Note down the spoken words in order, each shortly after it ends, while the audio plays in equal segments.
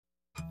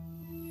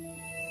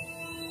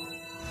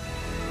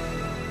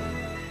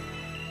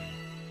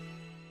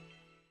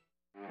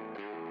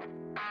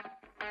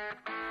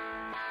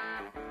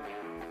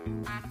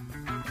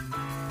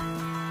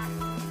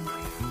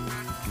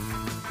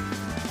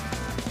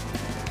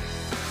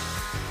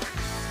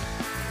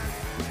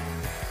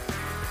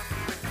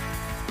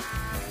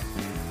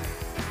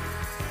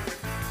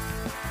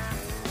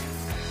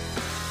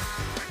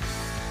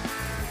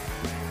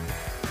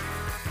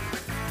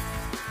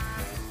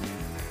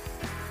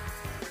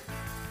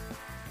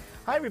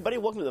Hi, everybody.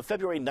 Welcome to the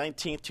February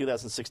 19th,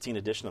 2016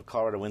 edition of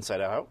Colorado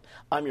Inside Out.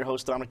 I'm your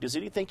host, Dominic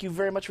Dezzutti. Thank you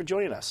very much for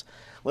joining us.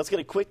 Let's get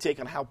a quick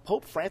take on how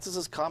Pope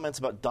Francis's comments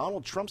about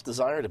Donald Trump's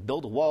desire to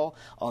build a wall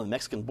on the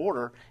Mexican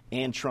border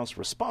and Trump's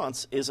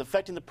response is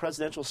affecting the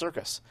presidential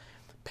circus.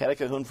 Patty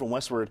Cahoon from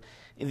Westward.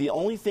 The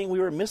only thing we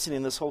were missing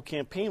in this whole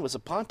campaign was a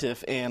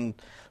pontiff, and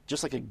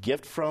just like a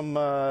gift from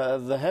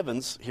the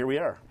heavens, here we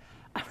are.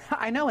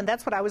 I know, and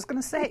that's what I was going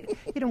to say.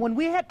 When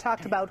we had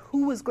talked about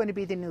who was going to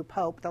be the new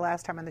pope the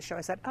last time on the show,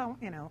 I said,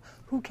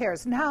 who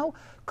cares? Now,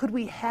 could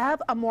we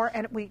have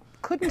we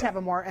couldn't have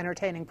a more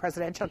entertaining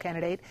presidential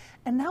candidate,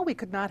 and now we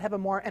could not have a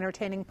more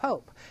entertaining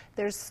pope.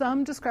 There's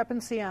some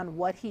discrepancy on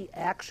what he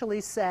actually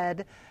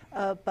said,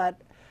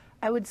 but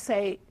I would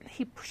say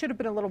he should have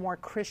been a little more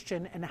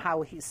Christian in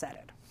how he said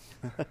it.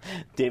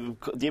 David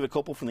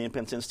Kopel from the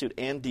Independence Institute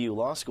and DU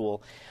Law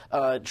School.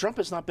 Trump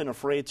has not been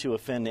afraid to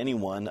offend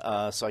anyone,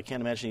 so I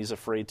can't imagine he's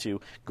afraid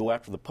to go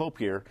after the Pope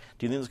here.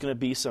 Do you think there's going to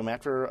be some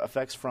after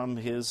effects from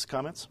his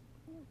comments?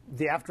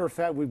 The after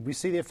effect, we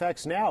see the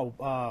effects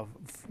now.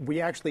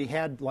 We actually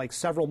had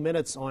several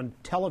minutes on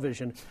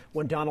television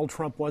when Donald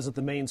Trump wasn't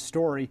the main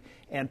story,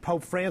 and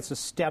Pope Francis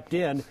stepped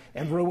in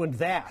and ruined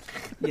that.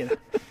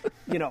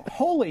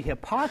 Holy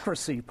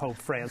hypocrisy, Pope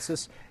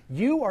Francis.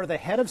 You are the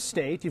head of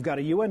state. You've got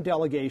a UN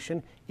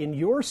delegation in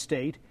your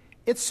state.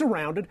 It's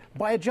surrounded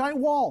by a giant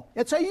wall.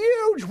 It's a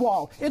huge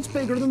wall. It's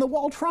bigger than the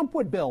wall Trump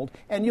would build.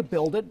 And you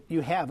build it, you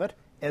have it,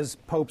 as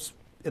popes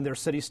in their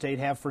city-state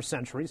have for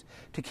centuries,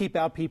 to keep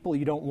out people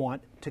you don't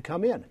want to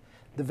come in.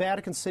 The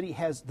Vatican City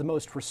has the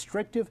most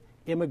restrictive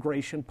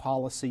immigration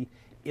policy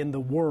in the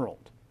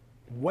world.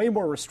 Way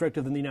more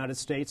restrictive than the United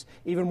States,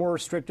 even more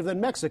restrictive than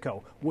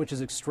Mexico, which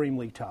is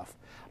extremely tough.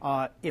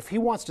 If he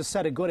wants to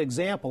set a good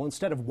example,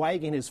 instead of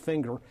wagging his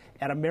finger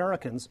at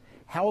Americans,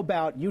 how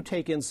about you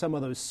take in some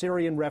of those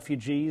Syrian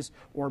refugees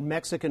or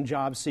Mexican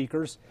job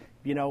seekers?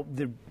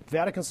 The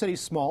Vatican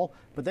City's small,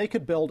 but they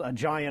could build a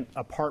giant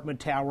apartment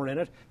tower in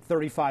it,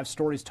 35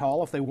 stories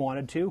tall if they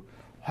wanted to,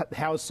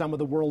 house some of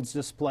the world's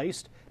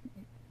displaced.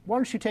 Why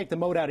don't you take the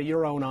mote out of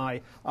your own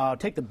eye,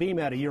 take the beam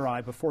out of your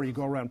eye before you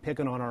go around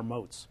picking on our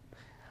motes?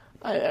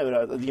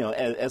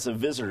 As a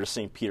visitor to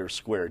St. Peter's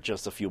Square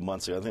just a few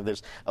months ago, I think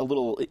there's a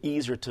little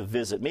easier to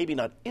visit. Maybe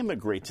not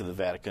immigrate to the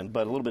Vatican,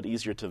 but a little bit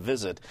easier to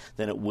visit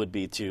than it would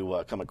be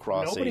to come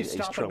across a Trump wall. Nobody's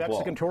stopping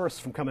Mexican tourists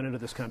from coming into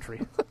this country.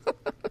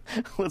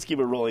 Let's keep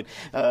it rolling.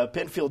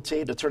 Penfield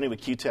Tate, attorney with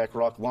QTAC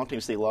Rock,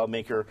 longtime state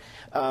lawmaker.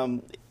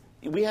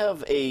 We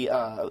have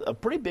a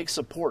pretty big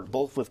support,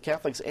 both with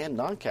Catholics and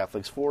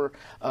non-Catholics, for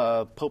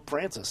Pope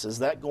Francis. Is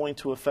that going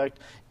to affect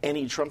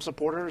any Trump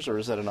supporters, or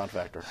is that a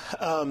non-factor?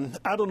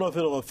 I don't know if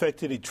it'll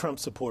affect any Trump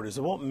supporters.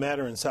 It won't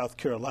matter in South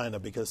Carolina,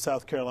 because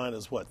South Carolina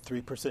is,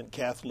 3%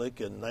 Catholic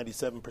and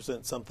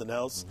 97% something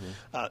else.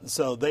 Mm-hmm.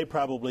 So they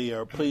probably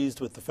are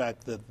pleased with the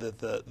fact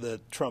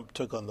that Trump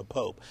took on the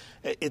Pope.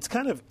 It's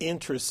kind of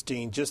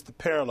interesting, just the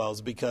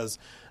parallels, because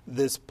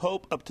this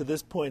Pope up to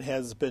this point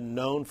has been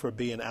known for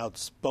being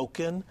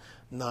outspoken,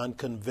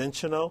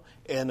 non-conventional,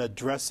 and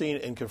addressing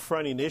and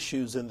confronting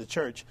issues in the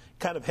church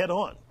kind of head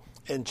on,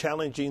 and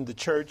challenging the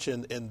church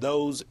and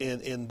those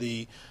in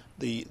the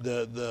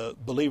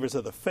believers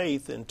of the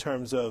faith in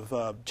terms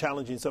of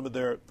challenging some of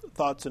their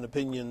thoughts and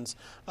opinions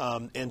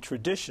and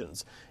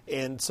traditions.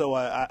 And so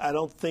I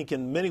don't think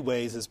in many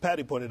ways, as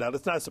Patty pointed out,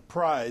 it's not a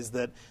surprise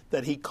that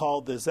he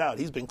called this out.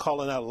 He's been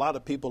calling out a lot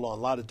of people on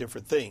a lot of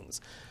different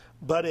things.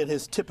 But in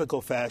his typical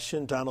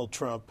fashion, Donald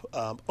Trump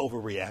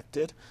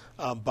overreacted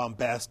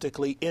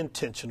bombastically,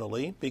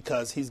 intentionally,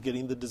 because he's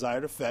getting the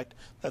desired effect.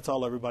 That's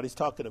all everybody's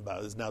talking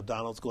about, is now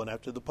Donald's going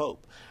after the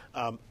Pope.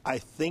 I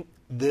think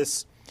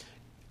it's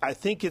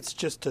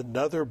just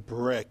another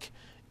brick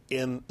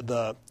in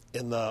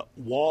the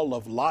wall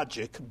of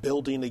logic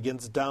building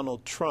against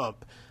Donald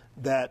Trump,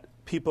 that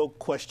people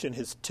question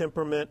his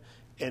temperament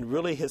and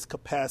really his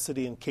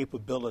capacity and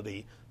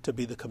capability to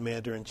be the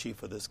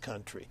commander-in-chief of this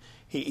country.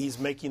 He's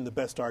making the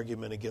best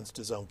argument against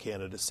his own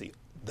candidacy.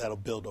 That'll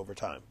build over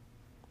time.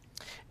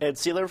 Ed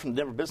Sealer from the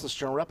Denver Business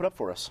Journal, wrap it up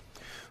for us.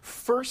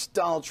 First,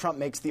 Donald Trump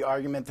makes the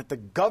argument that the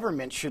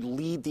government should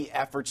lead the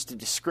efforts to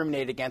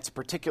discriminate against a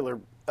particular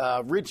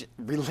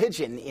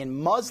religion in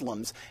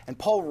Muslims, and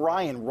Paul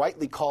Ryan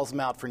rightly calls him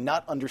out for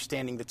not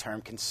understanding the term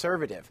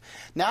conservative.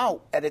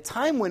 Now, at a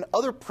time when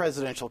other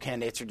presidential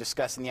candidates are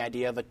discussing the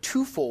idea of a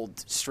twofold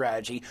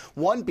strategy,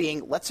 one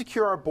being let's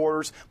secure our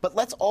borders, but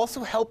let's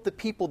also help the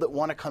people that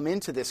want to come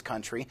into this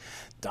country,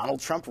 Donald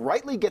Trump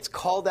rightly gets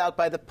called out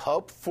by the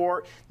Pope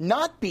for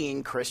not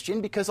being Christian,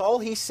 because all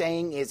he's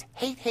saying is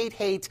hate, hate,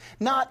 hate,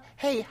 not,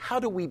 hey, how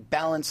do we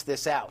balance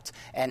this out?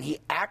 And he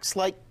acts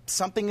like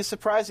something is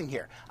surprising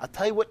here. I'll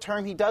tell you what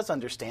term he does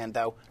understand,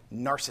 though: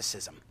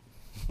 narcissism.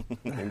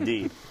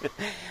 Indeed.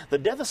 The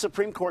death of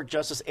Supreme Court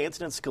Justice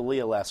Antonin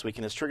Scalia last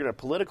weekend has triggered a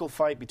political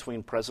fight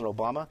between President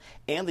Obama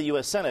and the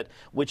U.S. Senate,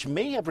 which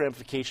may have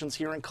ramifications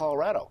here in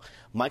Colorado.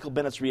 Michael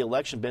Bennett's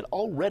re-election bid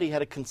already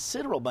had a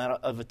considerable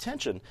amount of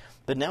attention,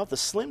 but now with the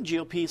slim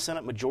GOP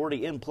Senate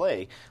majority in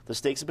play, the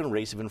stakes have been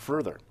raised even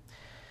further.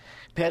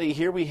 Patty,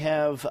 here we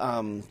have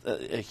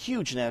a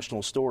huge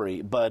national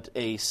story, but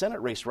a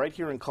Senate race right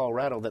here in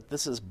Colorado that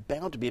this is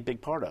bound to be a big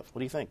part of. What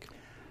do you think?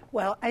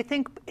 Well, I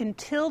think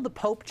until the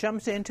Pope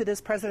jumped into this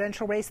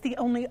presidential race, the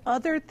only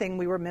other thing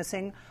we were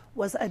missing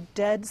was a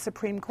dead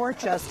Supreme Court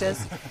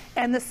justice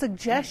and the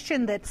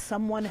suggestion that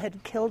someone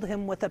had killed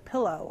him with a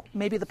pillow,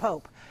 maybe the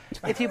Pope.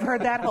 If you've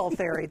heard that whole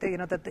theory,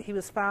 that he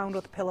was found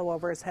with a pillow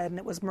over his head and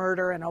it was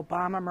murder and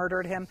Obama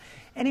murdered him.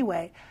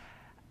 Anyway,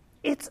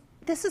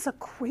 this is a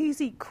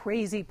crazy,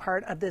 crazy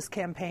part of this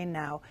campaign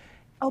now.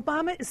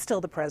 Obama is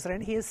still the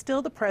president. He is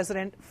still the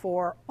president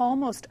for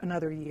almost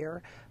another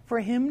year. For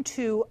him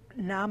to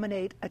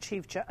nominate a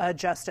Chief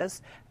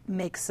Justice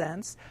makes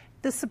sense.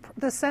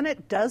 The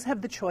Senate does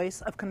have the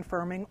choice of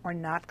confirming or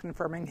not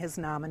confirming his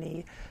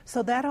nominee.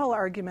 So that whole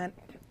argument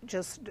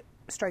just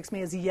strikes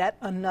me as yet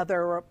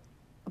another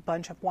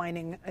bunch of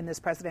whining in this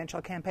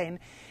presidential campaign.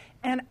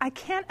 And I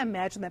can't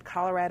imagine that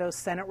Colorado's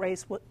Senate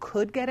race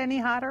could get any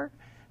hotter.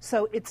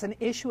 So it's an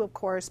issue, of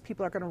course,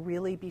 people are going to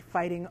really be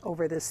fighting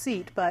over this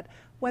seat, but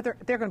whether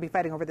they're going to be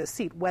fighting over this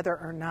seat, whether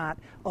or not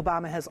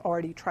Obama has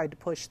already tried to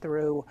push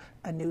through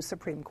a new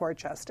Supreme Court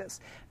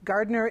justice.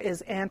 Gardner is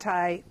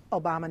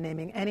anti-Obama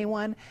naming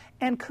anyone,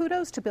 and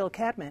kudos to Bill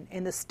Cadman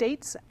in the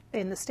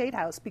State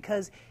House,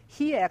 because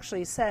he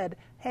actually said,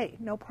 hey,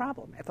 no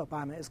problem. If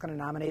Obama is going to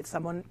nominate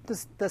someone,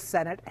 the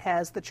Senate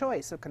has the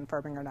choice of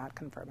confirming or not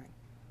confirming.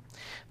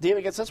 Dave,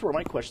 I guess that's where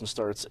my question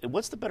starts.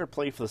 What's the better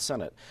play for the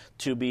Senate?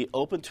 To be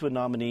open to a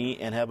nominee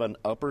and have an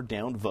up or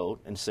down vote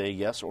and say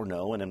yes or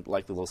no, and then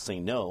likely they'll say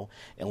no,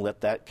 and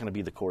let that kind of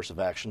be the course of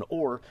action,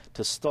 or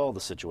to stall the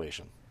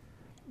situation?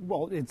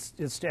 Well, it's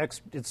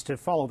to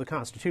follow the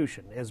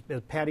Constitution. As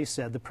Patty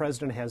said, the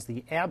president has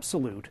the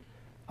absolute,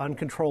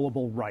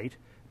 uncontrollable right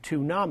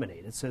to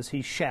nominate. It says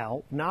he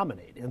shall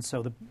nominate, and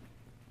so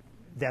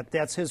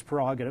that's his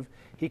prerogative.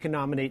 He can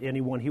nominate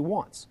anyone he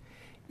wants.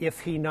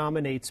 If he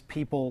nominates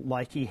people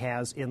like he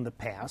has in the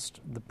past,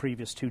 the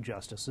previous two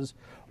justices,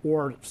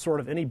 or sort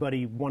of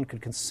anybody one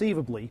could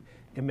conceivably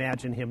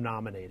imagine him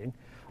nominating,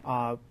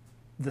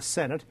 the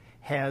Senate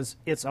has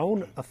its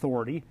own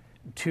authority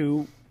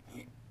to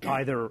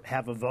either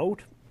have a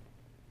vote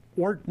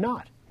or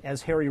not.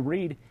 As Harry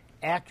Reid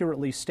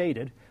accurately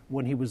stated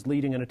when he was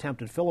leading an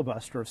attempted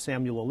filibuster of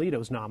Samuel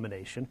Alito's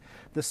nomination,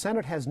 the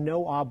Senate has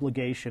no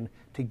obligation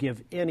to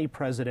give any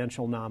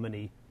presidential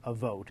nominee a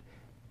vote.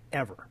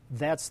 Ever.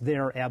 That's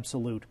their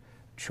absolute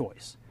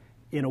choice.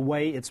 In a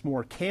way, it's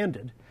more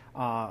candid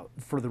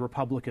for the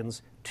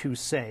Republicans to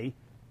say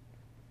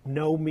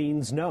no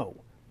means no.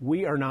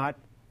 We are not,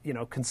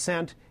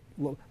 consent.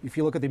 If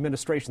you look at the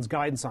administration's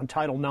guidance on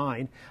Title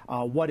IX,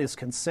 what is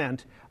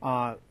consent?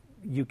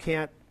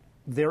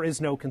 There is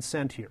no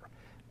consent here.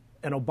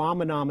 An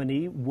Obama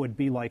nominee would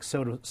be like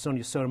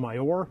Sonia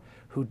Sotomayor,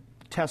 who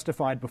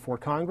testified before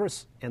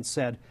Congress and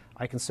said,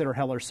 I consider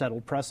Heller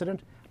settled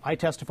precedent. I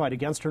testified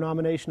against her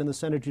nomination in the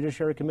Senate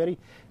Judiciary Committee,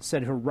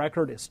 said her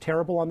record is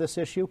terrible on this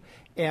issue,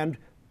 and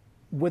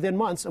within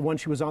months, when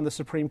she was on the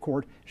Supreme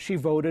Court, she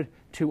voted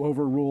to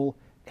overrule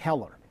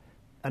Heller.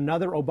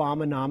 Another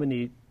Obama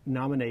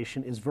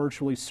nomination is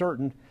virtually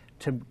certain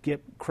to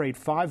create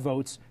 5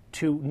 votes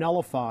to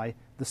nullify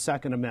the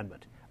Second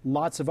Amendment.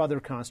 Lots of other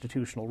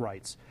constitutional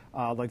rights,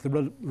 like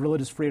the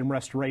Religious Freedom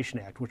Restoration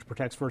Act, which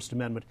protects First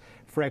Amendment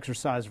for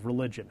exercise of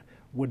religion,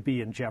 would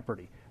be in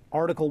jeopardy.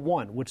 Article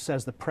 1, which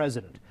says the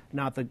president,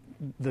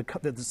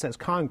 that says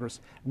Congress,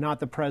 not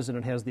the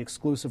president, has the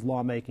exclusive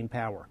lawmaking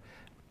power.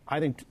 I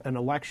think an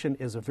election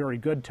is a very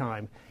good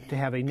time to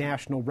have a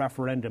national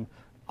referendum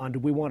on do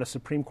we want a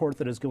Supreme Court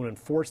that is going to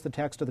enforce the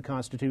text of the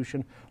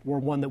Constitution, or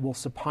one that will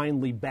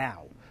supinely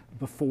bow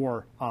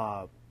before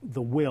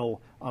the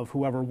will of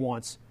whoever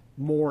wants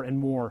more and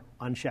more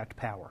unchecked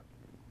power.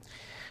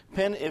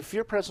 Penn, if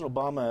you're President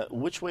Obama,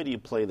 which way do you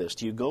play this?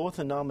 Do you go with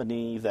a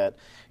nominee that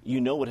you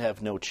know would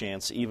have no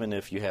chance, even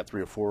if you had 3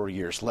 or 4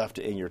 years left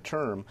in your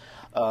term,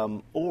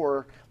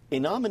 or a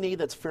nominee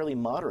that's fairly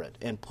moderate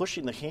and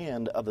pushing the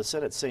hand of the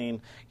Senate,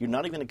 saying you're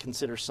not even going to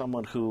consider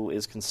someone who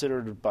is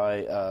considered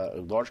by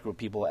a large group of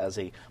people as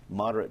a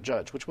moderate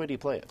judge? Which way do you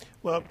play it?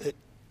 Well,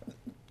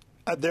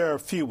 there are a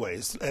few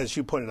ways, as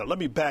you pointed out. Let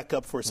me back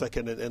up for a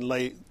second and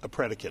lay a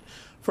predicate.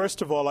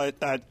 First of all, I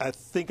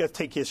think I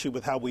take issue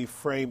with how we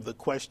frame the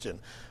question.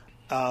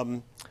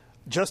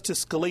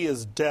 Justice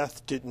Scalia's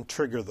death didn't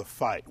trigger the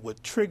fight.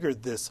 What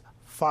triggered this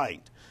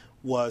fight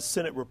was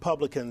Senate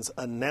Republicans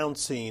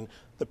announcing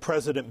the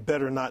president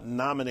better not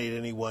nominate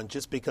anyone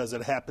just because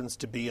it happens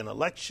to be an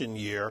election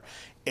year,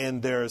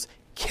 and there's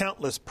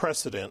countless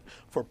precedent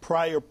for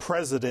prior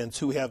presidents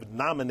who have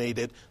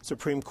nominated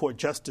Supreme Court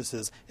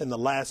justices in the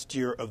last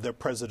year of their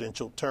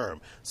presidential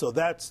term. So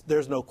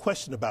there's no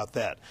question about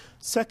that.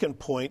 Second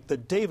point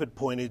that David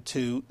pointed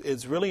to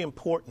is really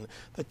important.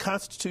 The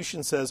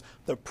Constitution says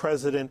the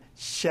president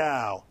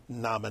shall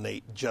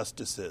nominate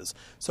justices.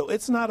 So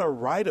it's not a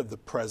right of the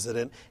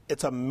president.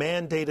 It's a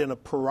mandate and a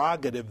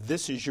prerogative.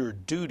 This is your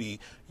duty.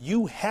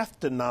 You have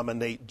to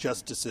nominate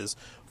justices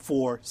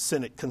for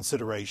Senate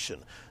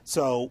consideration.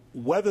 So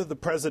whether the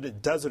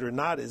president does it or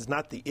not is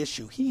not the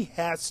issue. He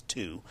has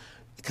to,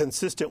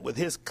 consistent with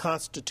his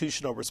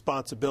constitutional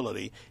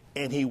responsibility,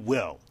 and he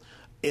will.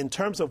 In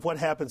terms of what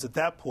happens at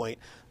that point,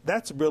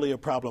 that's really a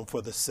problem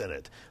for the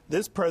Senate.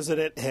 This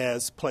president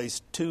has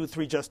placed 3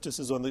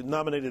 justices on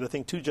nominated, I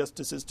think, 2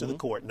 justices to the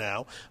court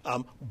now.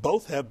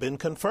 Both have been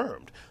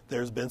confirmed.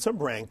 There's been some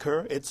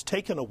rancor. It's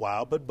taken a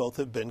while, but both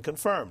have been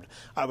confirmed.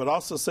 I would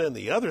also say on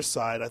the other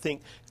side, I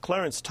think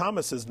Clarence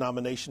Thomas's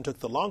nomination took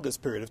the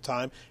longest period of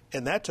time,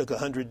 and that took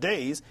 100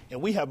 days,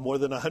 and we have more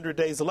than 100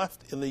 days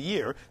left in the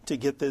year to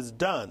get this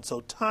done.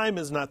 So time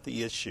is not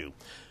the issue.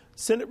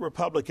 Senate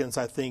Republicans,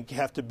 I think,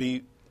 have to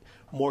be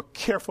more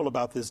careful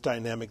about this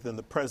dynamic than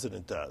the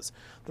president does.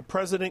 The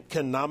president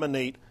can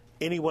nominate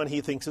anyone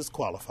he thinks is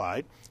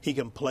qualified. He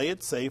can play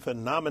it safe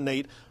and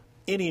nominate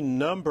any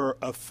number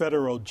of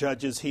federal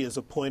judges he has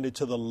appointed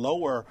to the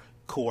lower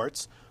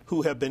courts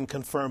who have been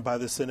confirmed by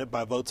the Senate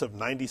by votes of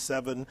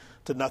 97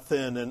 to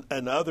nothing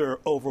and other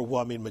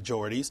overwhelming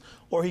majorities,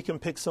 or he can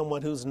pick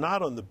someone who's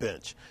not on the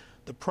bench.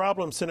 The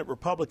problem Senate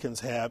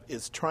Republicans have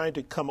is trying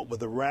to come up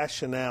with a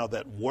rationale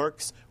that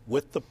works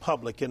with the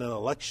public in an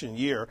election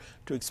year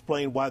to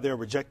explain why they're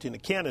rejecting a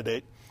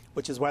candidate,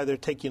 which is why they're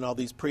taking all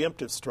these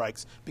preemptive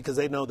strikes, because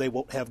they know they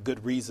won't have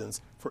good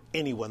reasons for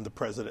anyone the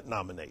president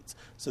nominates.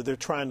 So they're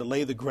trying to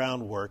lay the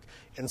groundwork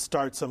and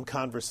start some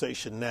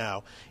conversation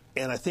now.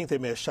 And I think they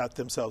may have shot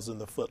themselves in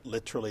the foot,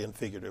 literally and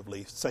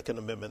figuratively, Second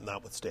Amendment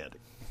notwithstanding.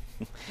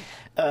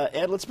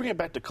 Ed, let's bring it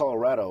back to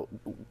Colorado.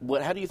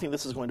 How do you think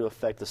this is going to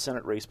affect the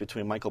Senate race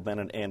between Michael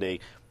Bennet and a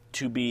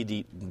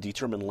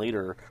to-be-determined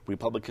later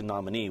Republican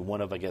nominee,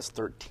 one of, I guess,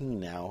 13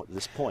 now at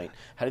this point?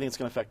 How do you think it's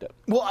going to affect it?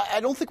 Well, I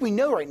don't think we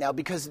know right now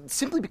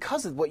simply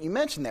because of what you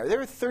mentioned there.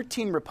 There are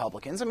 13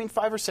 Republicans. I mean,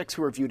 5 or 6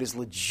 who are viewed as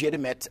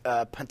legitimate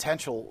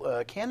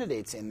potential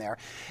candidates in there.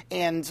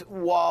 And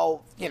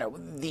while,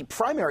 the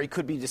primary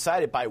could be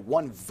decided by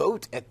 1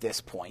 vote at this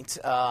point,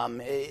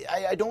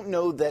 I don't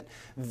know that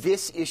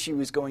this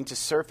issue is going to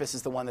surface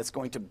as the one that's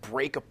going to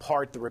break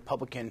apart the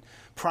Republican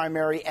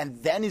primary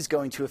and then is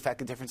going to affect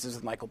the differences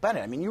with Michael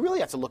Bennet. I mean, you really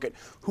have to look at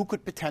who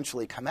could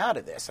potentially come out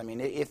of this. I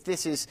mean, if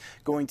this is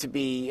going to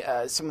be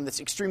someone that's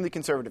extremely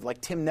conservative,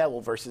 like Tim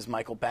Neville versus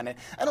Michael Bennet,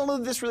 I don't know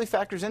that this really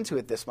factors into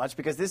it this much,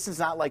 because this is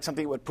not like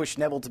something that would push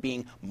Neville to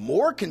being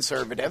more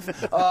conservative.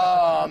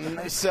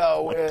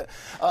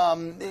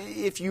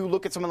 If you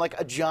look at someone like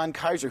a John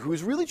Kaiser, who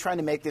is really trying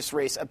to make this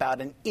race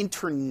about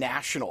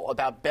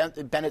about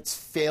Bennett's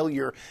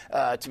failure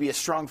to be a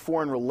strong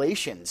foreign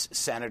relations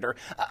senator,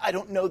 I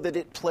don't know that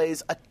it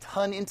plays a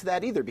ton into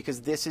that either,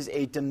 because this is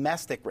a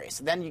domestic race.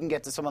 Then you can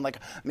get to someone like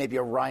maybe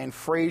a Ryan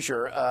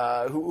Frazier,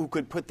 who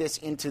could put this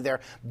into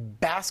their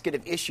basket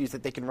of issues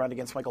that they can run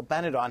against Michael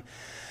Bennet on.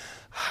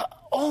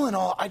 All in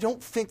all, I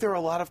don't think there are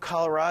a lot of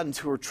Coloradans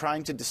who are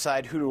trying to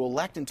decide who to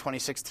elect in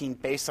 2016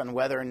 based on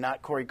whether or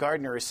not Cory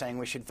Gardner is saying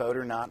we should vote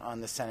or not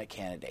on the Senate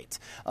candidates.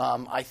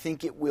 I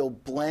think it will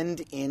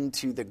blend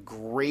into the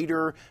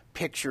greater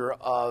picture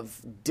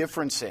of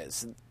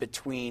differences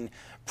between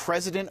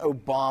President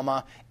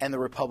Obama and the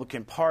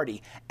Republican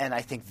Party, and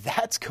I think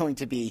that's going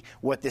to be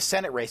what this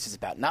Senate race is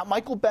about. Not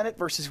Michael Bennet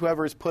versus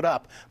whoever is put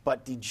up,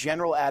 but the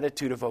general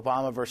attitude of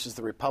Obama versus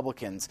the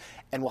Republicans,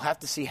 and we'll have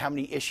to see how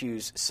many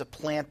issues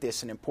supplant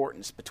this in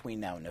importance between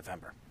now and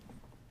November.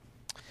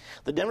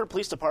 The Denver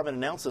Police Department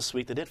announced this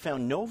week that it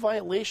found no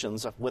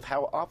violations with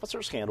how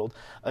officers handled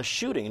a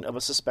shooting of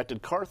a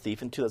suspected car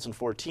thief in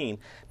 2014,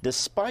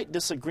 despite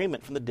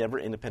disagreement from the Denver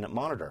Independent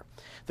Monitor.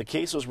 The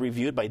case was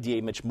reviewed by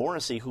DA Mitch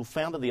Morrissey, who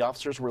found that the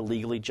officers were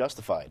legally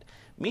justified.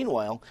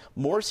 Meanwhile,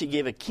 Morrissey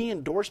gave a key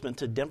endorsement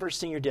to Denver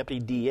Senior Deputy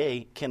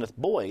DA Kenneth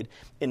Boyd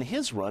in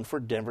his run for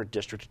Denver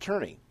District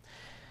Attorney.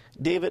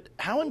 David,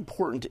 how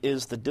important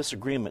is the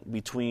disagreement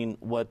between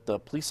what the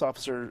police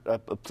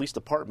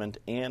department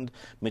and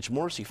Mitch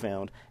Morrissey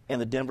found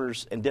and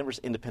Denver's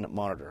Independent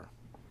Monitor?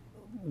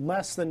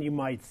 Less than you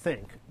might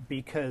think,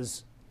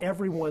 because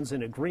everyone's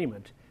in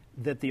agreement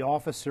that the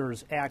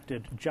officers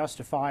acted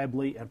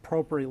justifiably,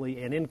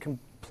 appropriately, and in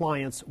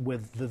compliance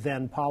with the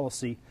then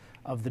policy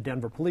of the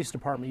Denver Police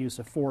Department use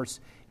of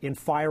force in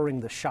firing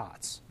the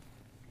shots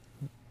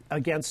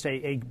against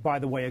by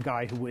the way, a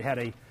guy who had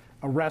a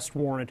arrest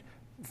warrant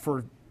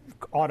for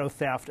auto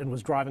theft and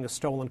was driving a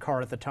stolen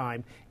car at the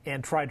time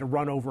and tried to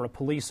run over a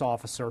police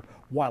officer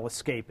while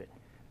escaping.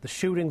 The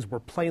shootings were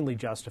plainly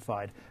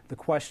justified. The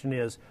question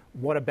is,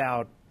 what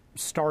about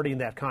starting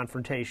that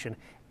confrontation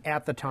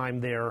at the time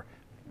there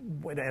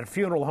at a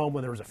funeral home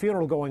when there was a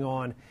funeral going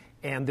on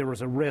and there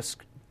was a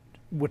risk,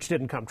 which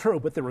didn't come true,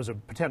 but there was a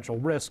potential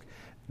risk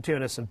to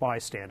innocent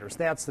bystanders?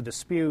 That's the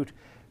dispute.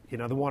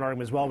 The one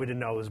argument is, well, we didn't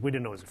know it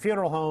was a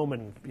funeral home,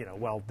 and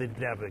they did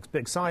have a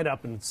big sign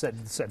up and said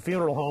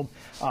funeral home,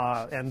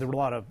 and there were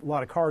a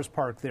lot of cars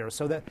parked there.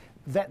 So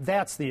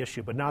that's the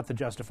issue, but not the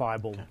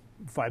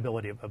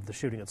justifiability of the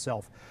shooting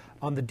itself.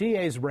 On the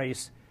DA's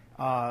race,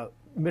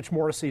 Mitch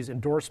Morrissey's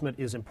endorsement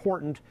is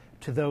important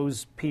to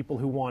those people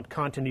who want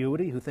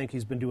continuity, who think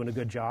he's been doing a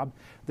good job.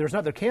 There's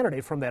another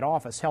candidate from that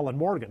office, Helen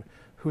Morgan,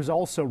 who's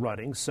also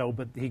running,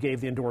 but he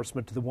gave the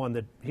endorsement to the one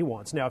that he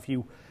wants. Now,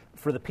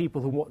 for the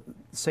people who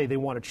say they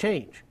want to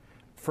change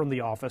from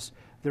the office,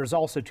 there's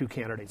also two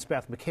candidates.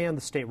 Beth McCann,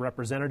 the state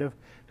representative,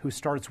 who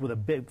starts with a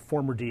big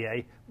former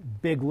DA,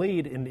 big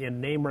lead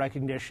in name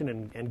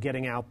recognition and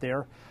getting out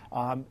there.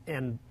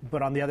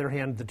 But on the other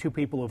hand, the two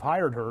people who've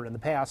hired her in the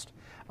past,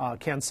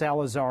 Ken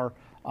Salazar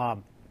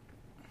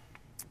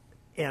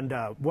and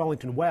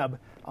Wellington Webb,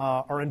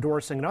 are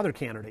endorsing another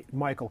candidate,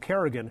 Michael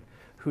Kerrigan,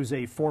 who's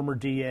a former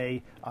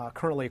DA,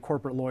 currently a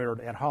corporate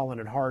lawyer at Holland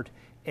and Hart,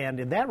 and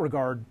in that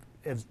regard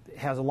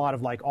has a lot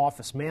of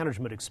office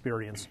management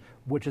experience,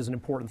 which is an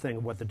important thing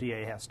of what the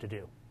DA has to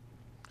do.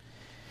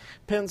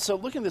 Penn, so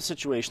looking at the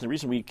situation, the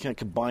reason we can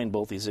combine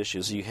both these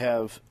issues, you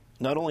have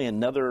not only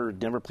another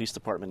Denver Police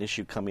Department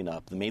issue coming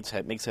up that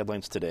makes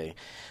headlines today,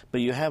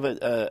 but you have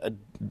a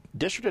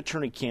district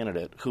attorney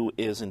candidate who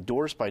is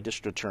endorsed by a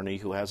district attorney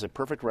who has a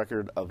perfect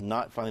record of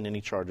not filing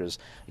any charges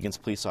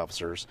against police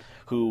officers,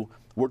 who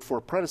worked for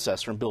a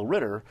predecessor in Bill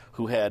Ritter,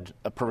 who had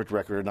a perfect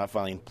record of not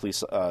filing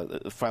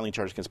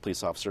charges against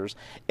police officers.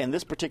 And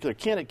this particular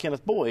candidate,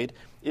 Kenneth Boyd,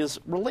 is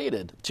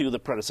related to the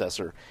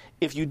predecessor.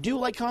 If you do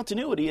like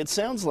continuity, it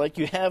sounds like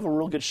you have a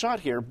real good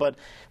shot here. But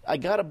I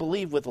got to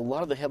believe with a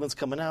lot of the headlines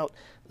coming out,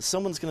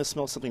 someone's going to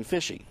smell something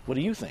fishy. What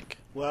do you think?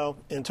 Well,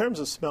 in terms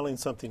of smelling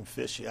something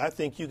fishy, I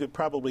think you could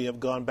probably have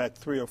gone back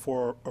 3 or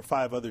 4 or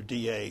 5 other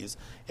DAs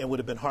and would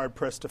have been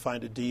hard-pressed to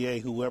find a DA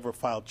who ever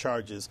filed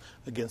charges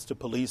against a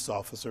police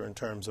officer in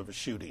terms of a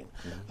shooting.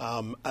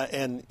 Mm-hmm.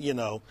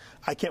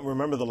 I can't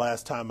remember the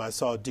last time I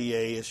saw a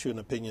DA issue an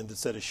opinion that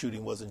said a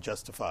shooting wasn't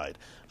justified.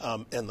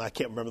 And I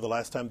can't remember the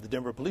last time the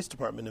Denver Police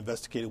Department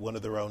investigated one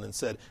of their own and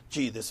said,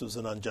 gee, this was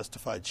an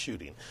unjustified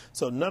shooting.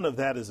 So none of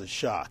that is a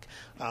shock.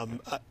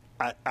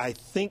 I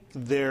think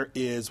there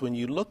is, when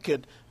you look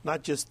at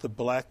not just the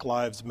Black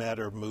Lives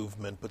Matter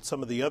movement, but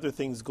some of the other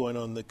things going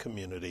on in the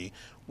community,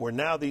 where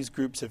now these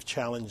groups have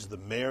challenged the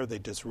mayor. They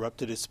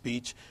disrupted his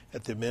speech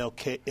at the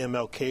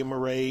MLK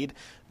parade.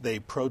 They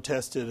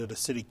protested at a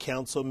city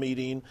council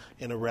meeting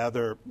in a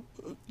rather,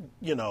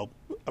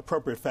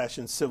 appropriate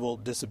fashion, civil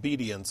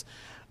disobedience.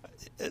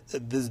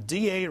 This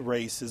DA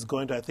race is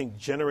going to, I think,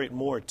 generate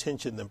more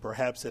attention than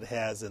perhaps it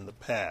has in the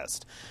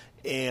past.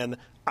 And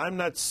I'm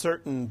not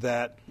certain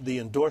that the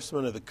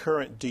endorsement of the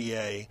current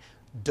DA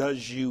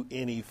does you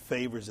any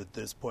favors at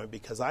this point,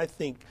 because I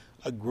think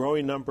a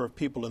growing number of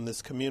people in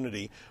this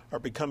community are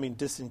becoming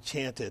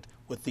disenchanted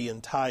with the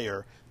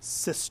entire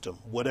system,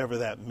 whatever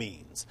that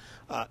means.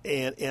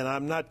 And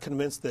I'm not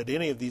convinced that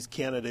any of these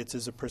candidates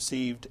is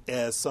perceived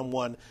as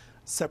someone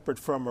separate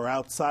from or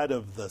outside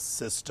of the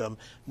system.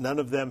 None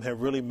of them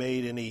have really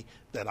made any,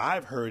 that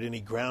I've heard,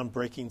 any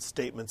groundbreaking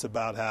statements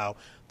about how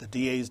the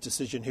DA's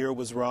decision here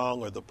was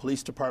wrong or the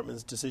police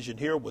department's decision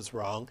here was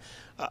wrong.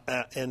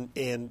 I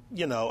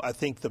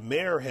think the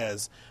mayor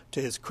has,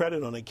 to his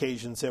credit on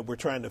occasion, said, we're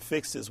trying to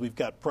fix this. We've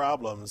got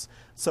problems.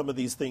 Some of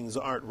these things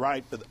aren't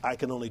right, but I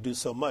can only do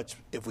so much.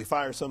 If we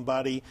fire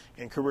somebody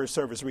and career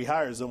service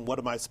rehires them, what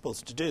am I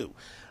supposed to do?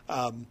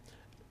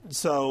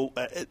 This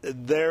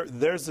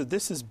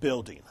is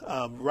building.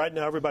 Right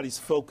now, everybody's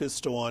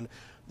focused on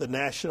the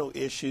national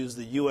issues,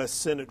 the U.S.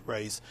 Senate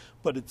race,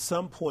 but at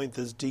some point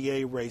this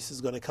DA race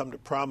is going to come to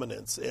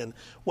prominence. And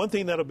one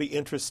thing that'll be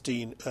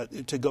interesting,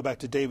 to go back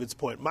to David's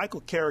point, Michael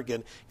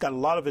Kerrigan got a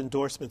lot of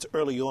endorsements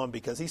early on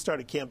because he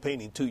started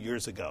campaigning 2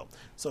 years ago.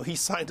 So he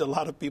signed a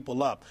lot of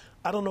people up.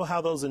 I don't know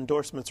how those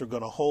endorsements are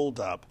going to hold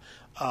up,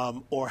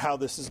 or how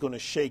this is going to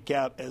shake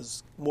out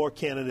as more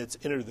candidates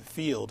enter the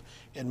field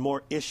and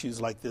more issues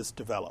like this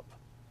develop.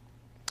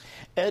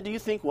 Ed, do you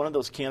think one of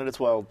those candidates,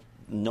 while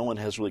no one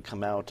has really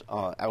come out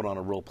on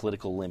a real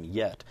political limb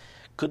yet,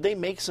 could they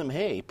make some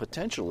hay,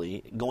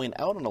 potentially, going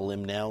out on a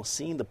limb now,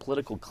 seeing the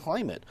political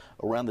climate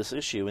around this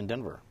issue in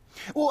Denver?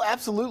 Well,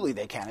 absolutely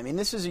they can. I mean,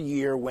 this is a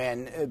year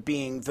when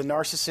being the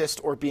narcissist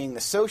or being the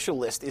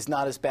socialist is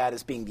not as bad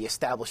as being the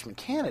establishment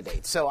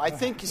candidate. So I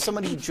think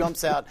somebody who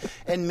jumps out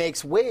and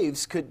makes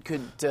waves could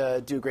do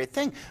a great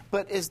thing.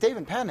 But as Dave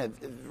and Penn have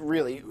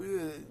really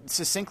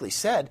succinctly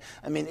said,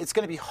 I mean, it's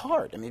going to be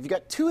hard. I mean, you've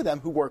got 2 of them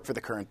who work for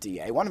the current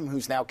DA, one of them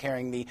who's now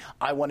carrying the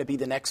I want to be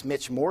the next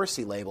Mitch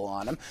Morrissey label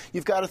on him.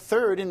 You've got a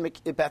third in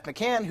Beth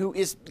McCann, who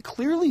is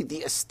clearly the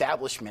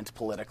establishment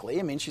politically.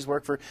 I mean, she's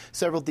worked for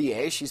several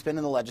DAs. She's been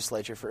in the legislature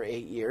for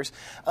 8 years,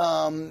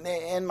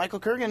 and Michael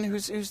Kerrigan,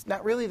 who's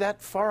not really that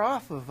far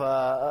off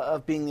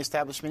of being the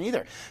establishment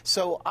either.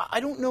 So I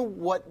don't know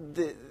what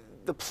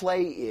the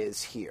play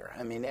is here.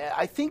 I mean,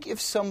 I think if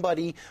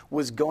somebody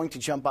was going to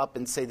jump up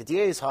and say the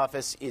DA's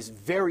office is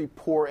very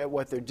poor at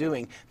what they're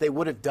doing, they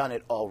would have done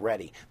it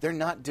already. They're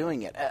not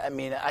doing it. I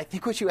mean, I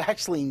think what you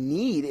actually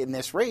need in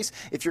this race,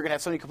 if you're going to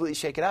have somebody completely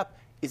shake it up,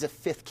 is a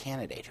fifth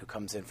candidate who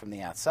comes in from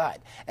the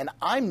outside. And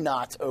I'm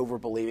not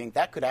over-believing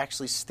that could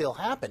actually still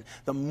happen.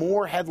 The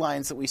more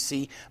headlines that we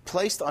see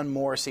placed on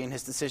Morrissey and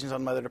his decisions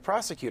on whether to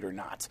prosecute or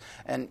not.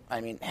 And,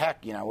 I mean,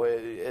 heck,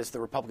 as the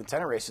Republican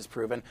Senate race has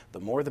proven, the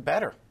more the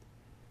better.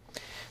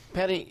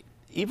 Patty,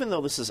 even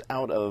though this is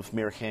out of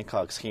Mayor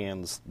Hancock's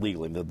hands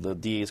legally, the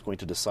DA is going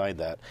to decide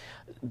that,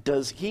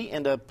 does he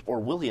end up, or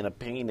will he end up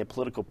paying a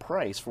political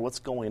price for what's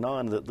going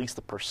on, at least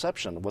the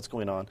perception of what's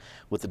going on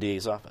with the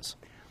DA's office?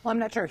 Well, I'm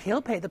not sure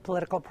he'll pay the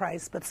political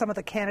price, but some of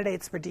the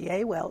candidates for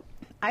DA will.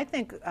 I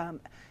think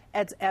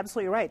Ed's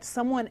absolutely right.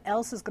 Someone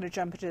else is going to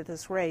jump into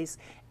this race,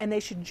 and they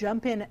should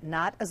jump in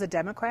not as a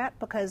Democrat,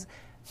 because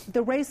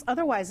the race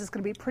otherwise is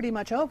going to be pretty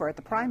much over at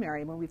the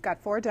primary. When we've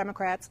got 4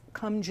 Democrats,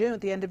 come June,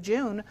 at the end of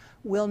June,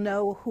 we'll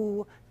know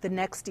who the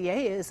next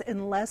DA is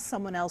unless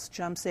someone else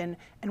jumps in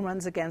and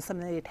runs against them.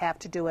 They'd have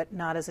to do it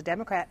not as a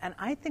Democrat. And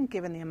I think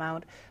given the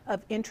amount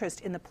of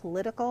interest in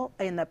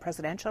the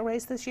presidential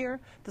race this year,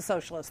 the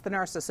socialist, the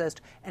narcissist,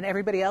 and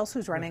everybody else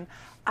who's running,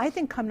 I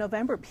think come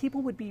November,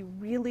 people would be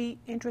really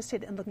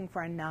interested in looking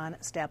for a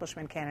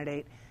non-establishment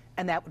candidate,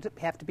 and that would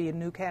have to be a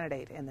new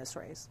candidate in this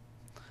race.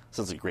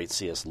 Sounds like a great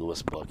C.S.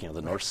 Lewis book,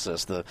 the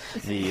narcissist,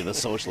 the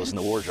socialist, and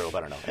the wardrobe. I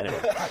don't know.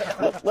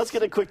 Anyway, let's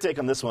get a quick take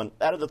on this one.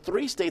 Out of the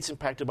 3 states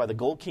impacted by the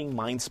Gold King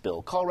mine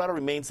spill, Colorado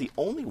remains the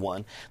only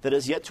one that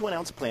has yet to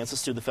announce plans to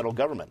sue the federal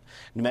government.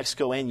 New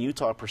Mexico and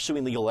Utah are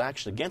pursuing legal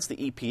action against the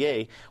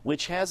EPA,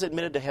 which has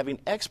admitted to having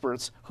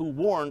experts who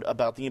warned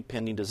about the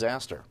impending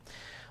disaster.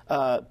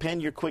 Penn,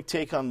 your quick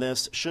take on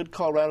this. Should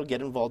Colorado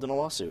get involved in a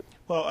lawsuit?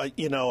 Well,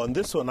 on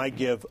this one, I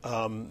give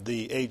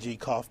the AG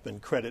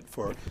Kaufman credit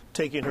for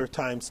taking her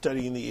time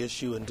studying the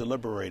issue and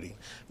deliberating.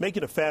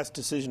 Making a fast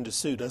decision to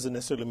sue doesn't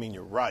necessarily mean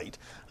you're right.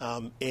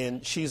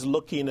 And she's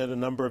looking at a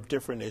number of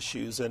different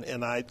issues,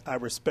 and I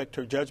respect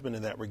her judgment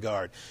in that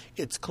regard.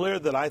 It's clear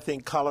that I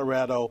think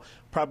Colorado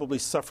probably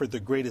suffered the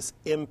greatest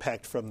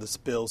impact from the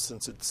spill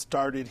since it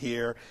started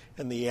here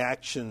and the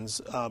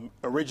actions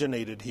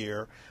originated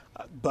here.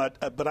 But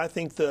I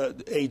think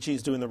the AG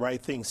is doing the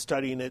right thing,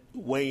 studying it,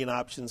 weighing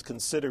options,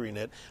 considering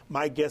it.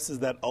 My guess is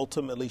that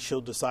ultimately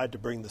she'll decide to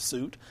bring the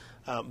suit.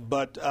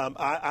 But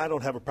I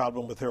don't have a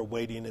problem with her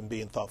waiting and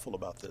being thoughtful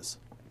about this.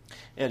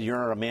 Ed,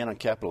 you're a man on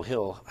Capitol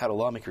Hill. How do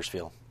lawmakers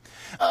feel?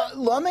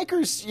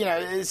 Lawmakers,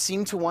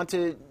 seem to want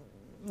to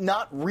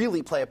not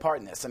really play a part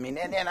in this. I mean,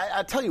 and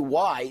I'll tell you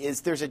why,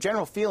 is there's a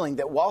general feeling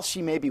that while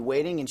she may be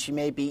waiting and she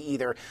may be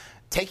either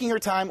taking her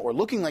time or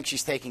looking like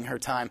she's taking her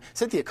time,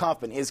 Cynthia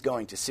Kaufman is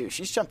going to sue.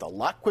 She's jumped a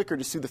lot quicker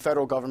to sue the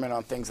federal government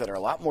on things that are a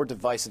lot more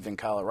divisive in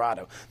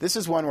Colorado. This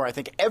is one where I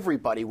think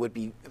everybody would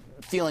be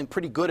feeling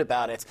pretty good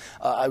about it.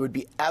 I would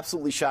be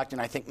absolutely shocked,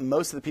 and I think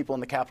most of the people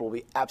in the Capitol will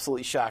be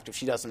absolutely shocked if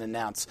she doesn't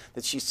announce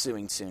that she's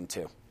suing soon,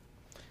 too.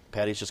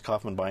 Patty's just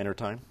Kaufman buying her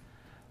time?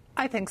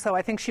 I think so.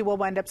 I think she will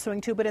wind up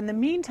suing too. But in the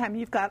meantime,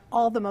 you've got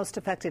all the most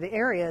affected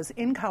areas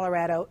in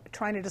Colorado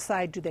trying to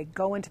decide, do they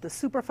go into the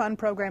Superfund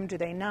program, do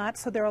they not?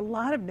 So there are a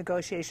lot of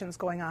negotiations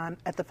going on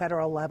at the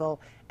federal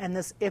level.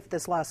 And if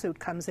this lawsuit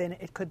comes in,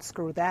 it could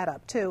screw that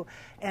up too.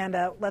 And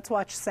let's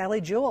watch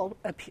Sally Jewell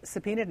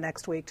subpoenaed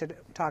next week to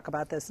talk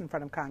about this in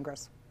front of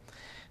Congress.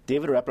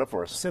 David, wrap it up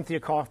for us. Cynthia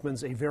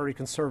Kaufman's a very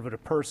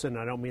conservative person.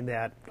 I don't mean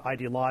that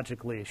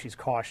ideologically. She's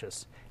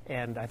cautious.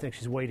 And I think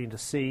she's waiting to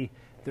see.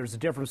 There's a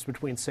difference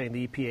between saying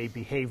the EPA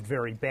behaved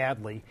very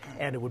badly,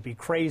 and it would be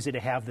crazy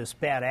to have this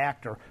bad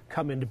actor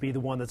come in to be the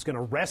one that's going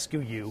to rescue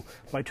you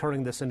by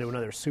turning this into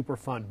another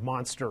Superfund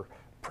monster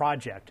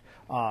project.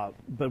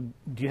 But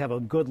do you have a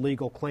good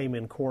legal claim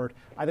in court?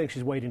 I think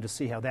she's waiting to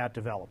see how that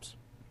develops.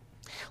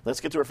 Let's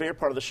get to our favorite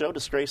part of the show,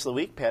 Disgrace of the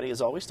Week. Patty,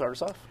 as always, start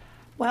us off.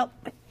 Well,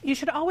 you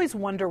should always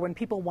wonder when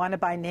people want to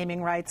buy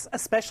naming rights,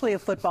 especially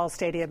of football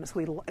stadiums.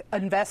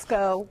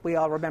 Invesco, we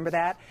all remember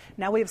that.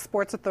 Now we have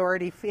Sports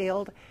Authority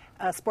Field.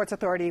 Sports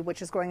Authority,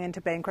 which is going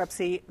into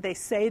bankruptcy. They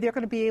say they're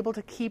going to be able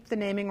to keep the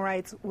naming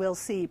rights. We'll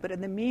see. But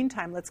in the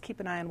meantime, let's keep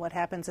an eye on what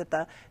happens at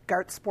the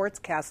Gart Sports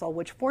Castle,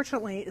 which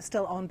fortunately is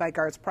still owned by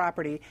Gart's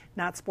property,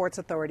 not Sports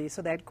Authority.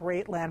 So that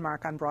great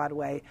landmark on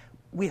Broadway,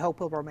 we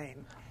hope will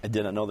remain. I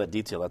didn't know that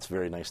detail. That's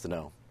very nice to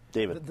know.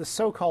 David. The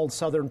so-called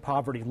Southern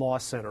Poverty Law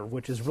Center,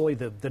 which is really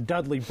the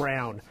Dudley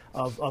Brown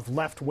of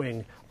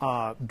left-wing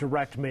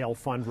direct mail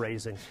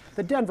fundraising.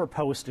 The Denver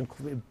Post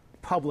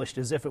published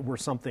as if it were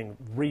something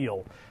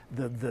real,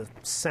 the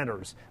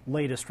center's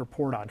latest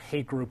report on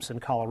hate groups in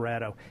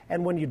Colorado.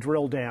 And when you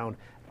drill down,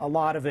 a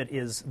lot of it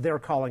is they're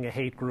calling a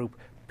hate group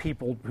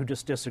people who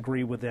just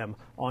disagree with them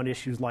on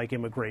issues like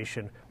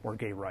immigration or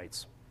gay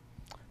rights.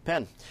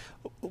 Penn.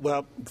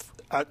 Well,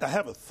 I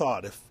have a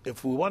thought.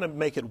 If we want to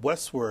make it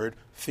Westward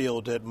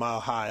Field at Mile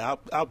High,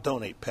 I'll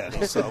donate,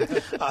 Patty. So,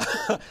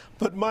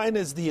 but mine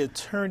is the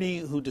attorney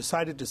who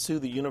decided to sue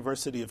the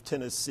University of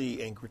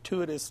Tennessee and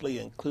gratuitously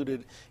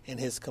included in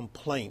his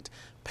complaint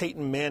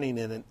Peyton Manning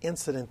in an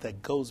incident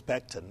that goes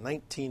back to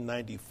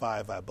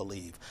 1995, I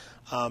believe.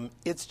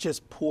 It's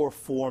just poor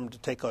form to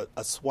take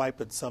a swipe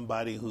at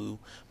somebody who,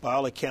 by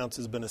all accounts,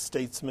 has been a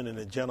statesman and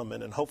a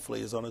gentleman and hopefully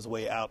is on his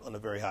way out on a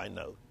very high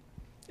note.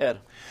 Ed.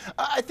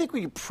 I think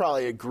we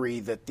probably agree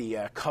that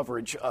the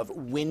coverage of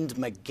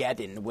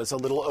Windmageddon was a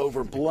little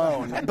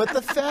overblown. But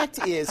the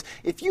fact is,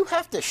 if you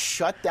have to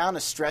shut down a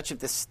stretch of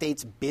the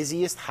state's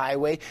busiest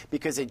highway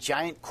because a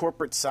giant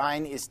corporate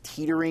sign is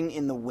teetering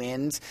in the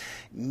wind,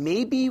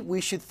 maybe we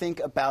should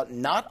think about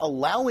not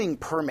allowing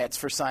permits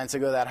for signs to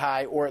go that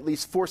high, or at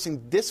least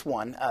forcing this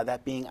one,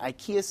 that being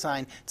IKEA's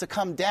sign, to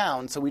come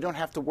down so we don't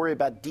have to worry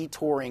about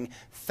detouring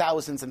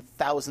thousands and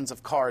thousands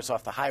of cars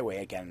off the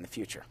highway again in the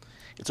future.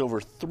 It's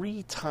over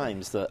 3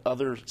 times the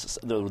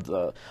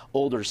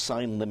older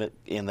sign limit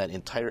in that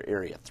entire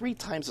area. 3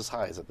 times as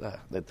high as it.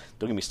 Don't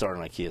get me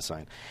started on IKEA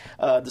sign.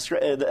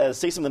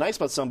 Say something nice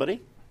about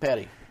somebody.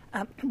 Patty.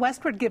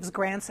 Westwood gives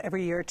grants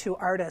every year to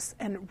artists,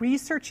 and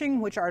researching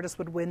which artists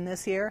would win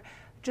this year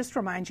just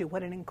reminds you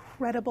what an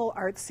incredible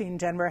art scene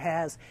Denver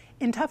has.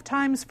 In tough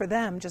times for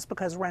them, just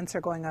because rents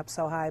are going up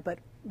so high, but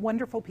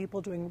wonderful people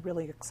doing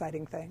really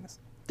exciting things.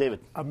 David.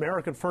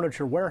 American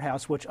Furniture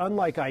Warehouse, which,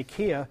 unlike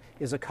IKEA,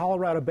 is a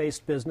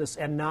Colorado-based business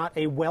and not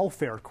a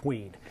welfare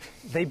queen.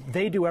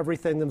 They do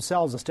everything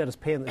themselves instead of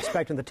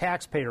expecting the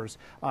taxpayers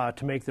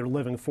to make their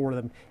living for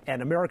them.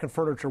 And American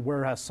Furniture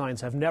Warehouse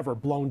signs have never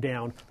blown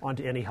down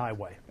onto any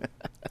highway.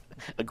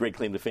 A great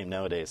claim to fame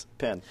nowadays.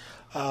 Penn.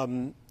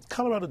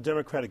 Colorado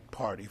Democratic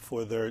Party,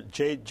 for their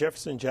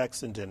Jefferson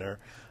Jackson dinner,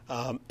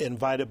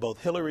 invited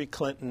both Hillary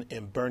Clinton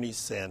and Bernie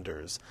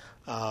Sanders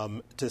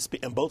to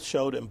speak, and both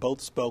showed and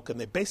both spoke, and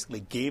they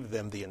basically gave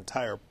them the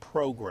entire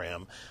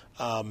program.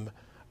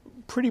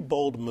 Pretty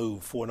bold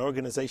move for an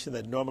organization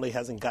that normally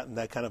hasn't gotten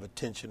that kind of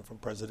attention from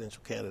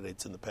presidential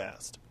candidates in the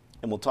past.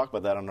 And we'll talk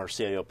about that on our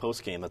CIO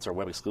postgame. That's our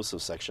web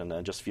exclusive section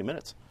in just a few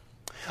minutes.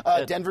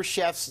 Denver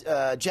chefs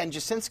Jen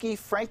Jasinski,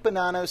 Frank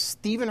Bonanno,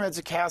 Steven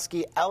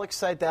Redzikowski, Alex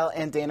Seidel,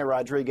 and Dana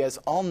Rodriguez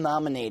all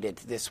nominated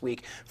this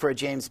week for a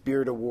James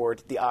Beard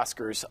Award, the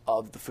Oscars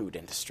of the food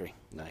industry.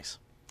 Nice.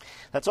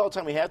 That's all the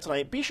time we have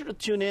tonight. Be sure to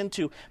tune in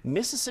to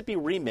Mississippi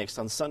Remixed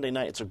on Sunday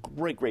night. It's a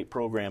great, great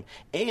program.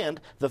 And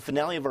the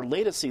finale of our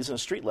latest season of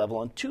Street Level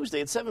on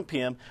Tuesday at 7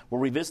 p.m. where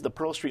we visit the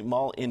Pearl Street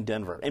Mall in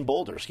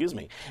Boulder.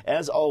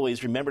 As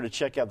always, remember to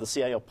check out the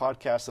CIO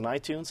podcast on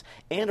iTunes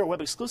and our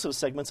web exclusive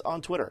segments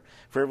on Twitter.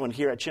 For everyone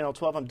here at Channel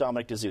 12, I'm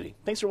Dominic Dezzutti.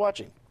 Thanks for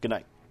watching. Good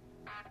night.